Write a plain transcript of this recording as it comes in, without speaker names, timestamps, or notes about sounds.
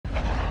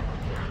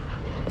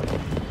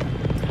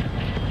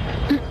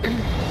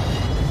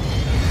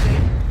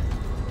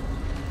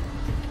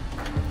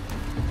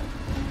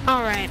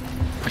Alright.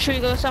 Should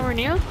we go somewhere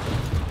new?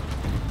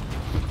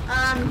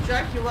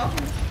 Jack, you're welcome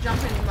to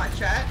jump in my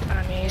chat.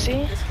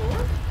 Uneasy.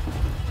 Discord.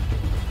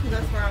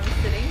 That's where I'm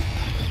sitting.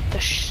 The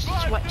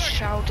sweat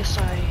shall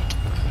decide.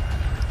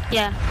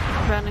 Yeah,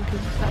 running because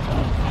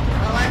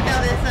I like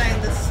how they're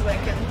saying the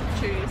sweat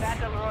can choose.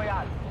 Battle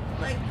Royale.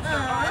 Like,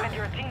 Survive and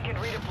your team can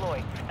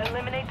redeploy.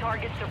 Eliminate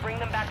targets to bring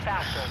them back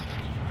faster.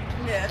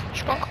 yeah.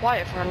 She's gone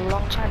quiet for a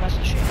long time,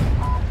 hasn't she?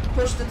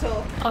 Push to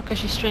talk. Oh, because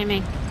she's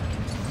streaming.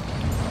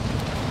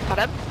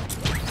 Pardon?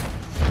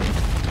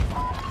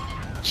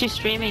 She's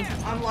streaming.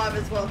 I'm live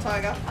as well,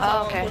 Tiger. So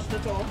Oh, okay. Push to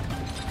talk.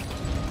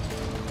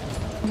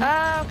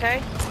 Ah, okay.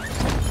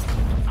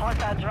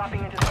 Hostile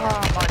dropping into the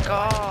Oh my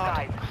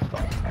god.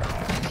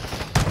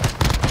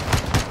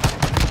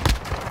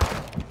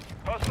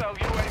 Hostile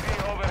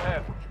UAV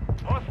overhead.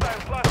 Hostile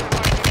cluster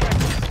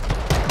detected.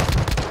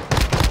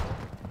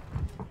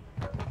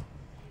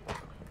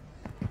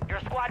 Your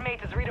squad mate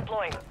is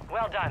redeploying.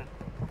 Well done.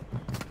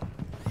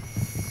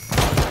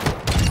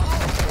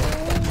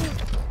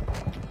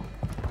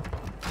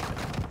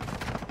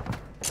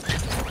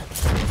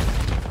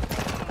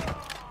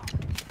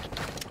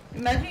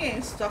 Imagine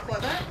getting stuck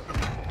like that.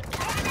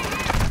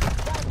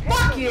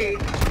 Fuck you!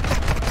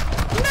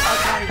 I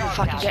can't even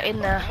fucking get in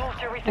there. Move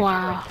to resecure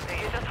Wow. it. They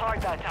hit us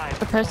hard that time.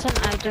 The person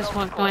I just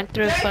went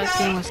through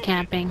fucking was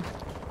camping.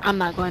 I'm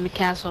not going to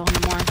castle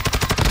anymore.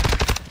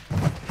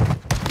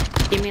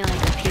 Give me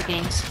like a few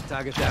games.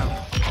 Target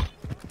down.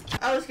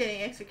 I was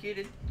getting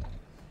executed.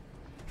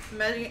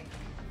 Imagine.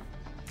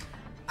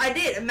 I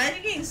did.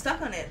 Imagine getting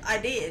stuck on it. I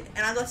did,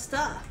 and I got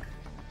stuck.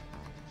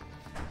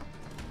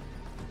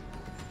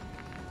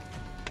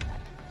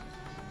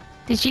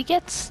 Did you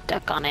get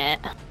stuck on it?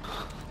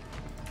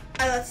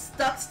 I got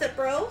stuck, step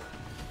bro.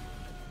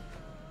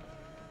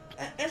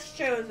 Let's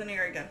chose an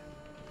area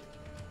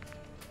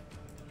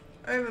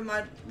over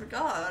my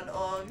regard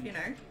of, you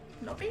know,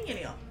 not being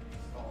any of.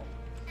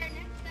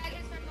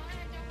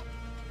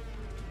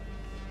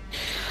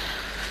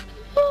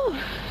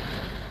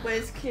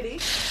 Where's Kitty?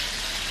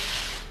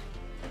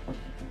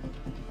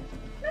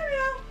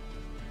 Mario!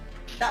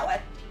 That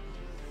way.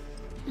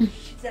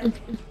 She's out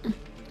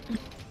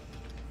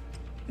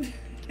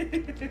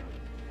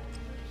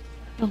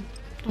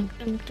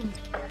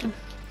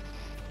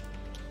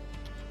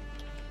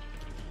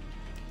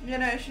You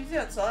know, she's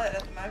outside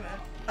at the moment.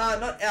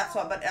 Not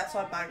outside, but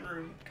outside my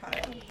room kind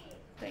of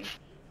thing.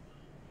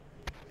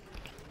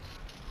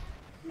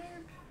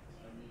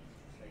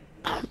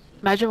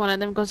 Imagine one of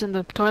them goes in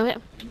the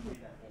toilet.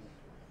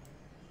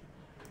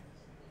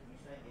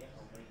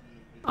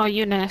 Oh,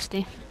 you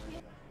nasty.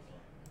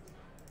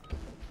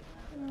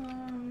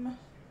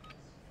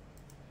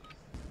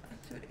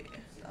 Activity.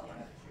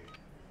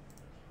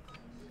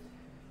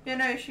 Yeah,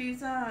 no,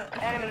 she's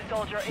Enemy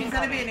soldier she's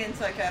gonna be incoming. an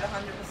inside cat,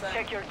 100%.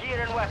 Check your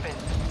gear and weapons.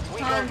 We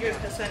go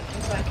 100%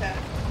 inside cat.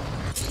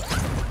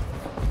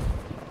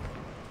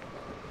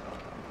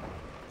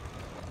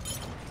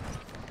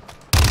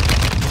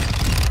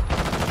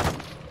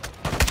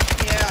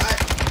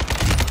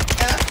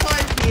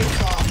 Outside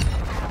here's off.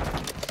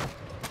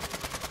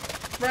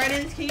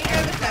 Brandon, can you go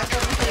to the tap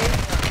for me,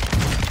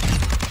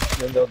 please?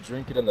 Then they'll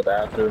drink it in the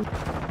bathroom.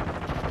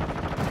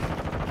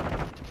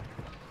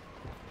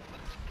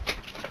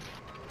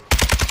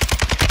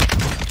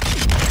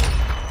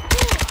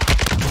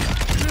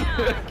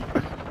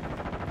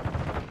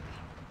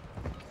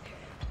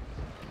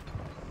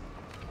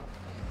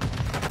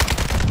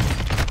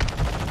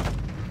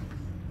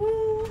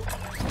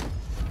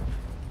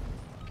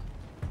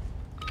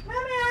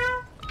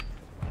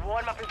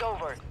 Warm-up is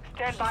over.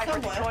 Stand by for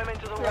deployment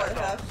to the war Throughout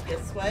the house, zone.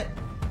 get sweat.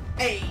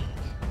 Hey,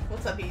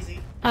 what's up, Easy?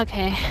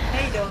 Okay.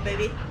 How you doing,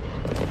 baby?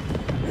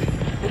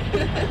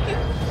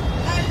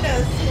 I'm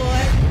no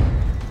sweat.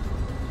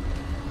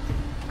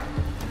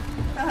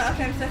 I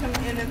came second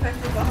in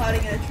infected by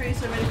hiding in a tree,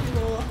 so many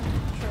people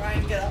try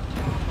and get up.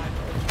 Oh my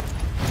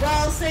god.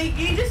 Well, see,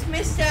 you just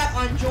missed out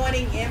on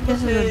joining in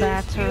This because is a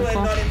bad you were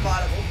circle. not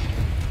invitable.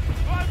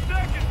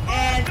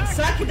 And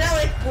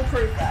psychedelic will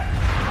prove that.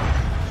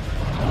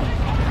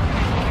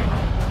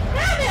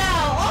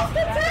 Now, off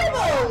the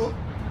table!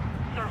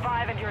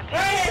 Survive and your team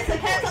Right, it's the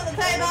can cat's on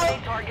the table.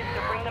 eliminate targets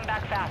to bring them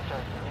back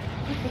faster.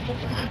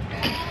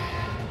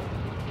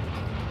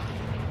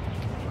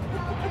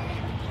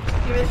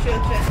 You missed your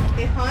chance.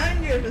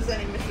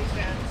 100% you missed your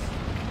chance.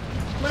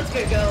 Let's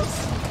go, girls.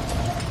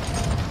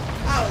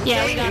 Oh,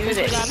 Yeah, we got Jamie,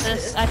 this. We got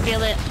this. I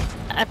feel it.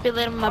 I feel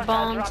it in my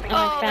bones and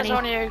my Oh, there's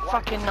fanny. only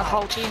fucking the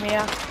whole team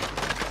here.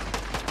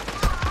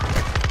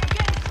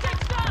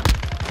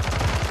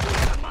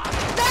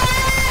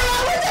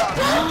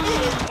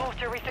 Move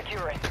to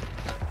resecure it.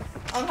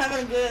 I'm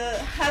having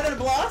a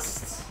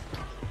blast.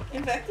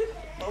 Infected?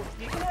 Well,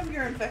 you can have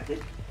your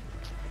infected.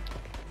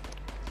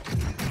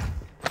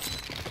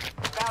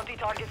 Bounty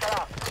targets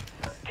are up.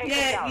 Take them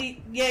Yeah, down.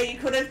 you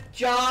could have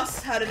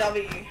just had a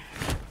W.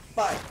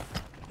 But,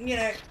 you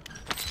know,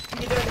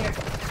 you're doing it.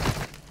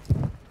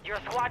 Your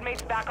squad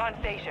mate's back on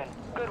station.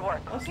 Good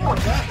work. What's wrong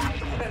with that?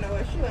 I don't know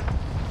where she went.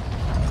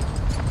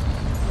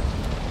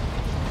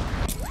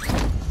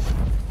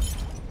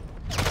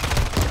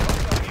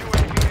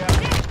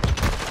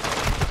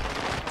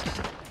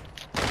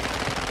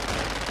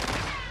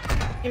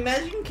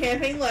 Imagine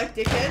camping like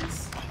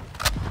dickheads.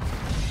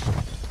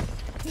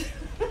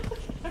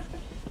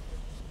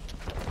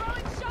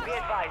 Be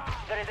advised,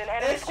 there is an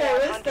enemy SJ, squad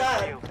where's hunting that?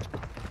 for you.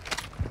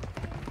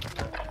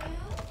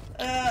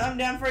 I'm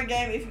down for a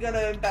game if you got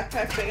a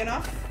backpack big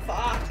enough.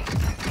 Fuck.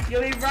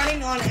 You'll be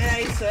running on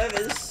NA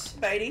servers,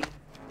 Beatty.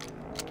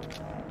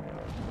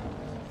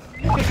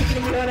 You're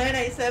gonna be on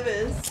NA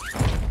servers.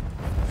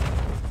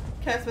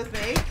 Cat's with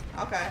me?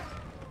 Okay.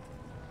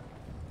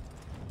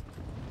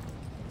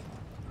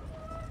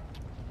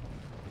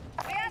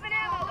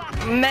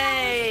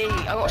 May!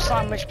 I got a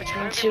sandwich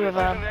between two of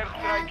them.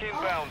 Airstrike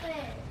inbound.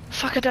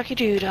 Fuck a ducky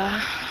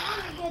doodah.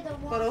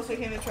 But also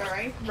came to try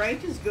rank.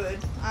 Rank is good.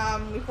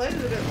 We played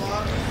it a bit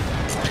long.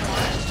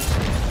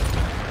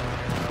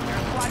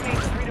 Squad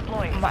mates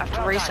redeploying. I might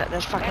have to reset,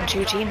 there's fucking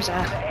two teams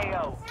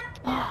there.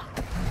 AO.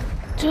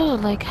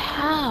 Dude, like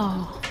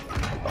how?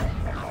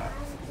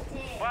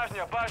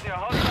 Bosnia,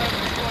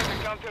 hostile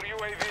deploying counter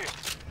UAV.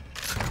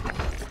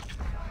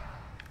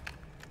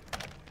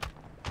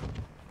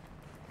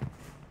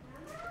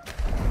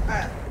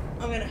 Alright,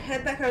 I'm gonna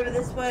head back over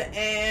this way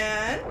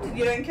and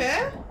you don't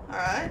care?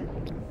 Alright.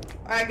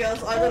 Alright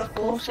girls, I got a Of fourth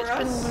course, for it's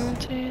been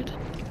us. looted.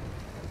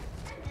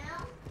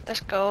 Let's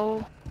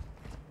go.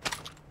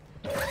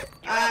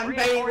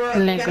 Baby, we're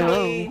Let gonna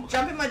go. be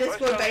jump in my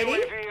Discord, Hostile baby.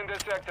 UAV in this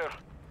sector.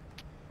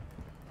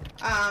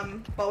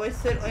 But we're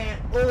sitting,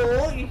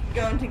 or you can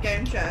go into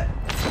game chat.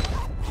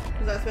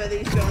 Because that's where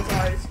these girls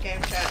are, is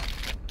game chat.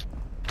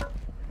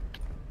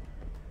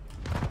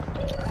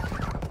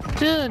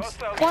 Dude,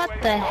 what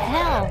the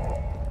hell?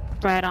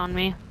 Right on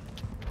me.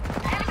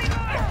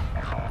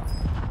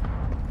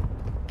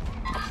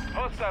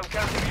 Hostile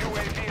counter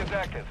UAV is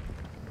active.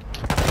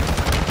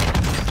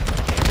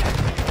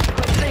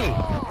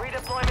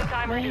 Redeployment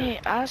time Wait, reduced.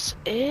 as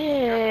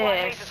Your squad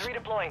mates is if.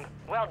 redeploying.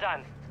 Well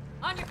done.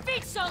 On your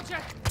feet, soldier!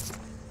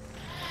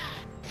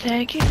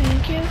 Thank you,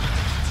 thank you.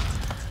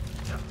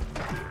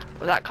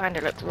 Well, that kind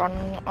of looked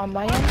wrong on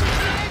my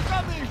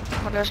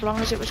end. But as long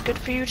as it was good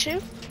for you too.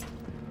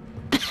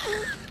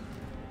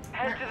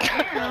 Head to the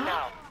safe zone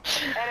now.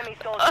 Enemy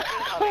soldiers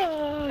incoming.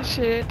 Oh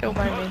shit, don't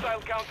mind me.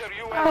 Hostile counter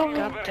UAV Oh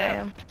overhead. god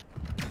damn.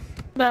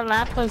 That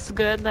laugh was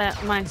good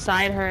that my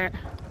side hurt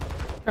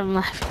from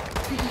laughing.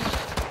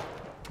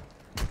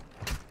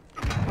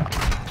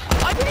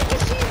 I didn't even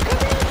see him come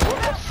in!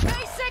 What the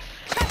Basic!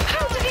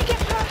 How did he get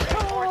past?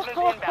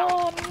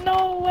 Oh,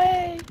 no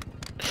way!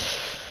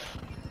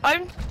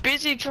 I'm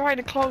busy trying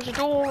to close the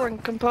door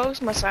and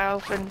compose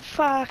myself and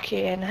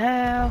fucking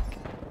hell.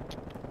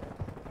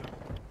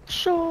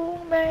 Show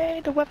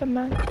me the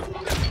weaponman.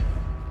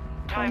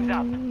 Time's up.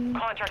 Come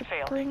Contract to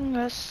failed. bring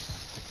us.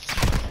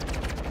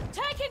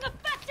 Taking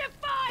effective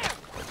fire!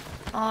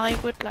 I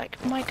would like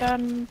my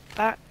gun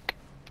back.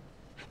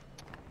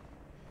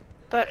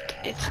 But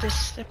it's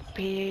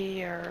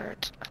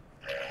disappeared.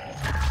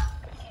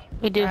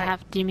 We do Right.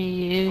 have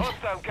DMU.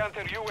 Hostile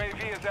counter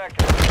UAV is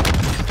active.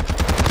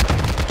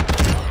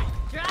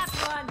 Drop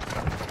one!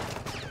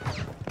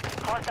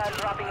 Hostiles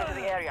dropping into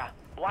the area.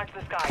 Watch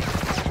the sky.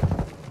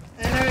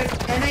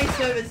 NA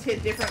servers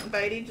hit different,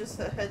 Beatty, just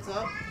a heads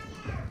up.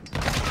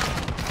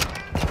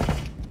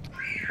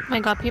 Oh my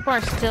god, people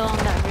are still on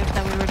that roof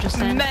that we were just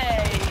in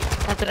May!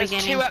 at the There's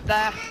beginning. two up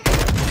there.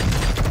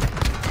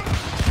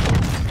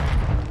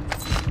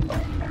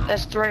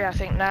 There's three, I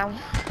think, now. I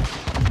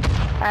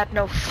had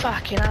no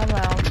fucking ammo.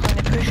 I'm trying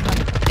to push my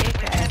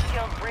dickhead.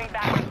 Kills bring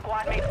back your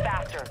squad mates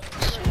faster.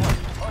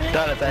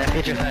 Täällä tää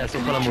Hitchhiker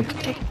sukkana mut.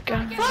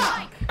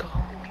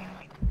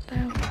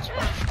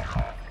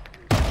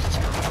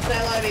 Stay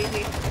alive,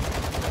 easy.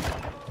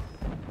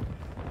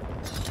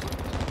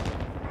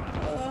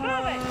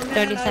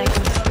 30 seconds.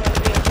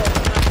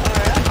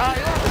 Oh,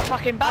 you're on the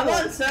fucking battle.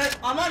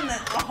 I'm on a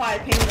high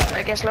ping though.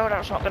 I guess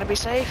loadout's not going to be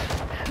safe.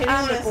 Ping And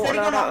on we a bought a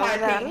sitting on a loadout over high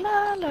there. ping.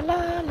 La la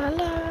la la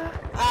la.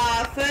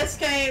 First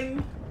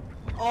game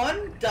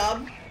on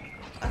dub,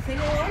 I think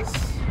it was.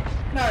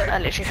 No, I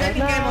literally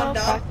second game on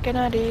dub fucking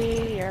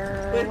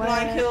idea. with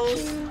 9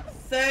 kills.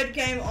 Third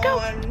game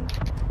on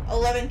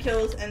 11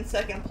 kills and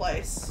second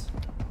place.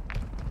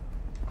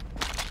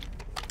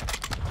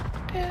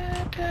 No,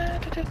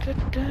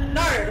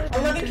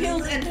 11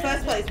 kills and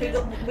first place.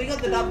 We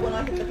got the dub when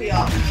I hit the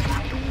PR.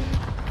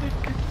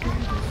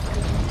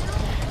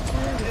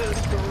 It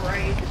was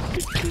great.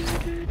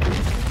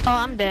 Oh,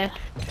 I'm dead.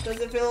 Does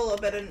it feel a little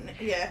better?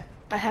 Yeah.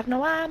 I have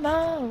no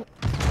ammo.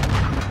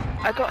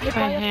 I got hit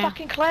by Right a here.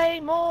 fucking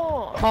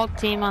claymore. Whole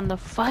team on the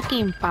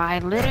fucking buy,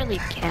 literally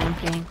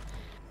camping.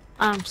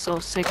 I'm so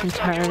sick and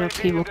tired of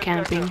people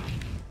camping.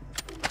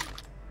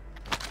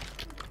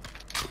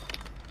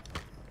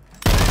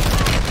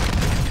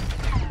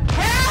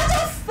 How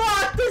the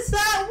fuck does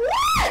that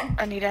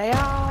what? I need AR,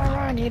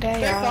 I need AR,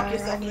 fuck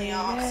yourself I in the need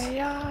arse.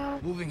 AR.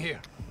 Moving here.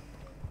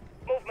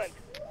 Movement.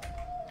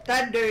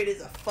 That dude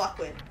is a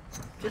fuckwit.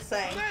 Just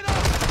saying.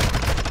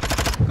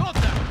 Got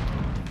them.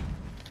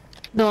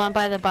 The one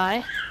by the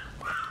buy?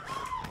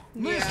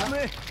 Yeah.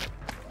 me.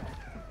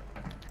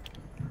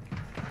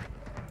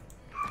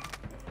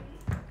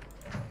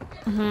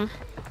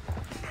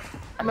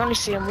 I'm only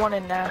seeing one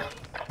in there.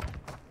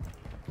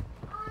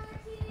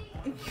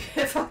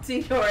 Fuck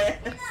your ass.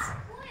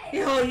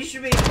 Yo, you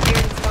should be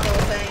hearing some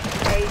other thing.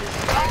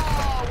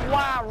 Oh,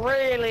 wow,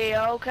 really?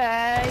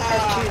 Okay.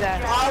 Let's do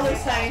that. I was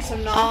saying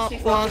some nasty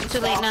well, fucking it's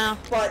too late stuff, now.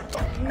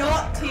 but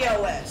not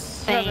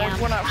TOS. Yeah, there's Damn.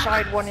 one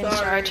outside, one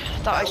inside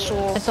that I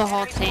saw. It's a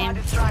whole Enemy squad team.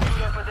 is tracking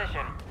your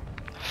position.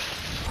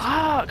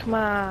 Fuck,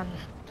 man.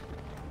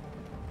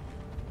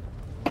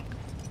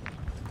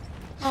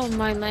 Oh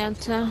my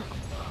Lanta.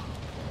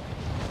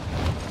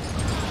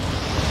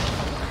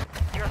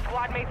 Your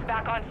squad mate's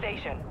back on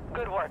station.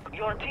 Good work.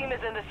 Your team is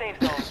in the safe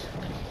zone.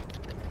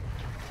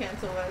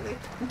 Cancel worthy.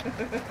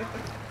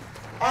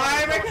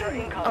 I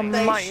reckon I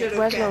they might. should have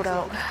Where's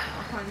cancelled. loadout?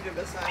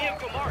 100%.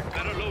 Vehicle marked.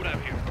 Better load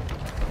out here.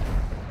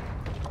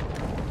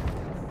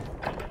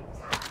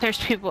 There's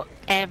people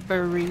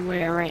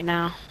everywhere right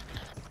now.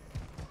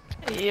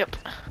 Yep.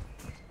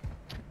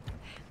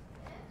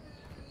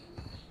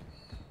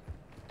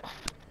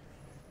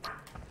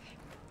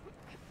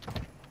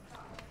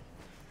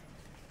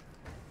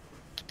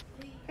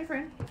 Hey,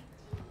 friend.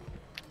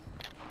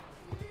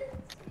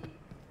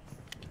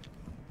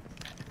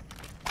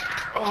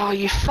 Oh,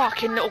 you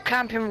fucking little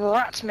camping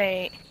rats,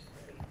 mate.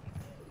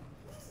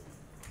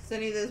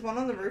 Cindy, there's one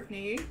on the roof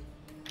near you.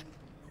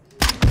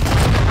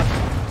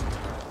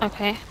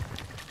 Okay.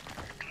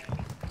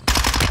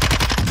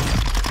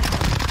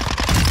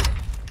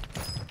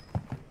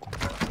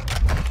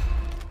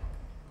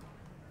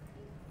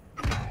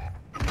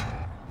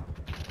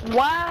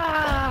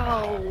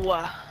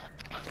 Wow!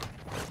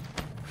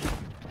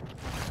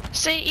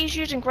 See, he's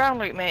using ground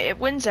loot, mate. It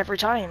wins every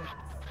time.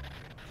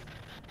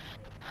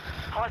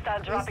 Hostile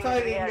Is dropping Todd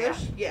into the area.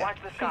 English? Yeah, Watch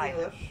the she's sky.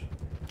 English.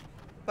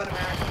 But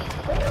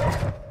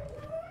American.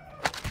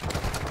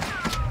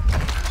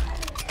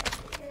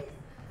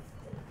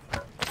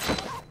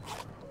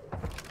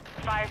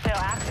 Fire sale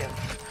active.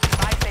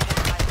 Buy station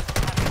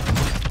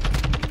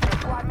active. Your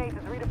squad mate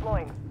is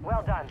redeploying.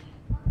 Well done.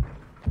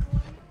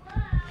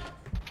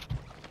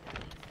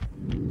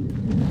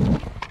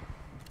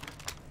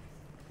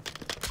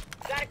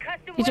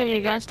 These are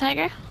your guns,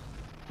 Tiger?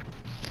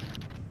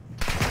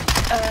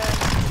 No!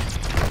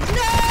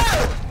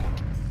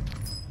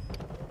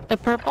 The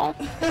purple?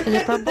 Is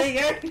it purple? There you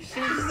go. She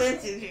just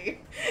answered you.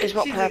 Is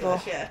what She's purple?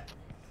 English, yeah.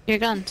 Your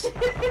guns.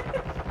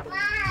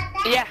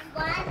 Yeah.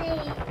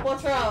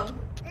 What's wrong?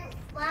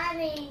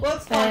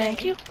 What's funny?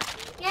 Thank you.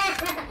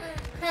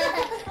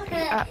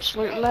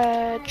 Absolute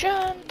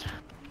legend.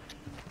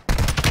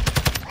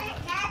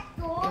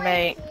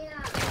 Mate.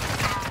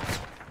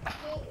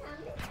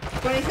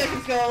 20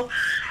 seconds go.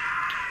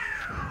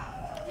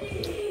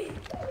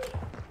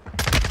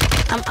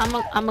 I'm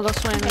gonna go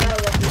swimming. I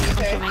love the I'm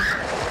UK. swimming.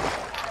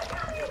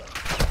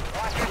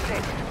 Watch your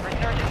six.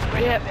 Resurgence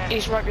window Yep, there.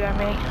 he's right behind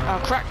me. I'll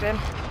crack him.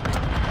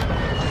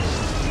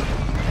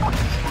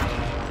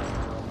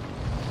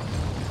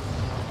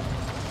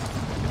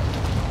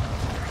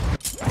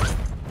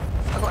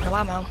 I got no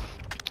ammo.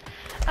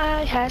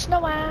 I has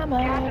no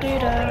ammo.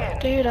 Doo-da,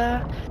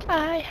 doo-da.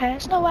 I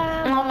has no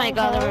ammo. Oh my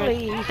god, they're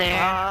Holy there.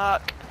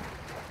 fuck.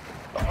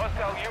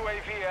 Hostile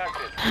UAV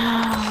active.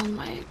 Oh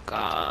my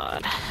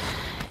god.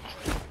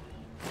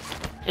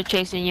 They're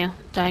chasing you,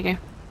 Tiger.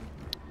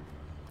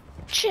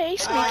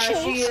 Chase me, She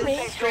chase is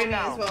me. streaming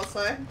as well,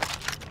 so.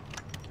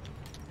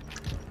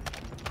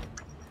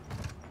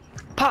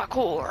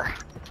 Parkour.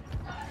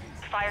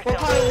 Fire What sale.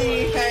 part of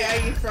the UK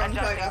are you from,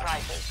 Adjusting Tiger?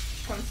 prices.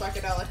 From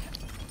psychedelic.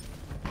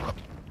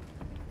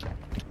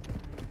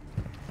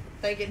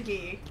 They can hear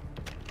you.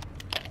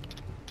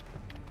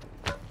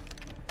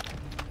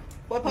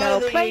 What part No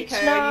of the plates, UK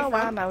are you no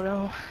from? ammo,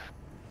 no.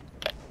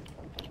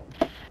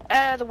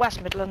 The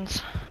West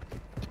Midlands.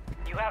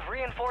 You have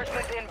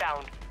reinforcements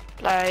inbound.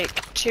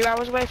 Like 2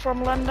 hours away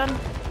from London.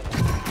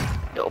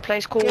 Little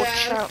place called Yes.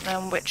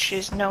 Cheltenham, which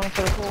is known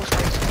for the horse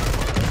racing.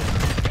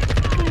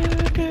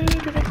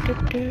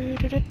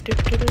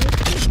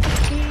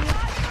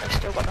 I've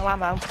still got no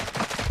ammo. Only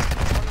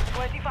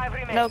 25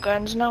 remain. No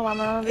guns, no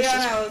ammo. This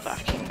Yeah, no, is it's-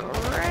 fucking great.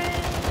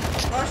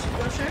 Oh, she's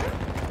gonna shoot?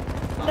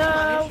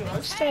 No,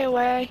 stay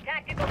away.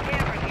 Tactical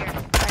camera here.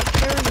 I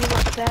hear you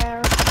up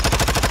there.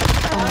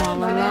 I'm all Oh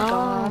my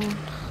God. alone.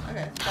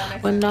 Okay, that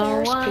makes With sense. no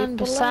There's one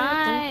people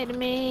beside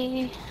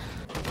me.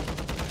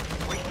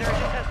 Resurgence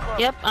has closed.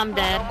 Yep, I'm No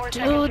dead. more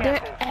second Dude, they're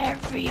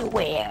chances.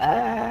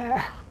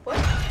 everywhere. What?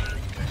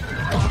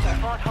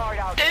 Fought hard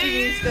out there.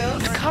 You still?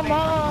 Come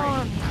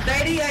on.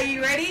 Lady, are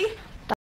you ready?